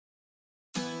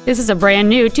This is a brand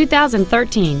new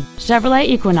 2013 Chevrolet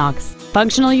Equinox,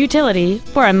 functional utility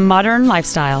for a modern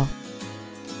lifestyle.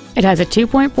 It has a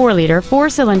 2.4-liter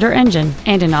four-cylinder engine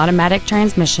and an automatic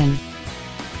transmission.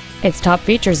 Its top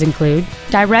features include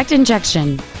direct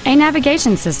injection, a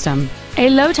navigation system,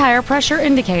 a low tire pressure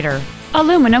indicator,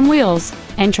 aluminum wheels,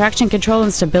 and traction control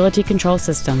and stability control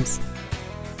systems.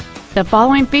 The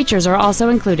following features are also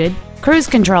included: cruise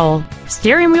control,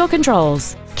 steering wheel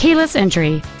controls, keyless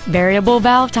entry, variable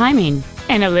valve timing,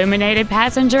 an illuminated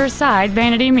passenger side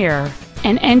vanity mirror,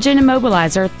 an engine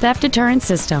immobilizer theft deterrent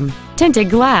system, tinted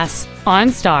glass,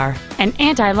 OnStar, an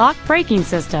anti-lock braking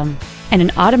system, and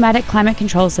an automatic climate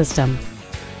control system.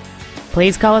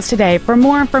 Please call us today for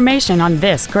more information on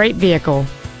this great vehicle.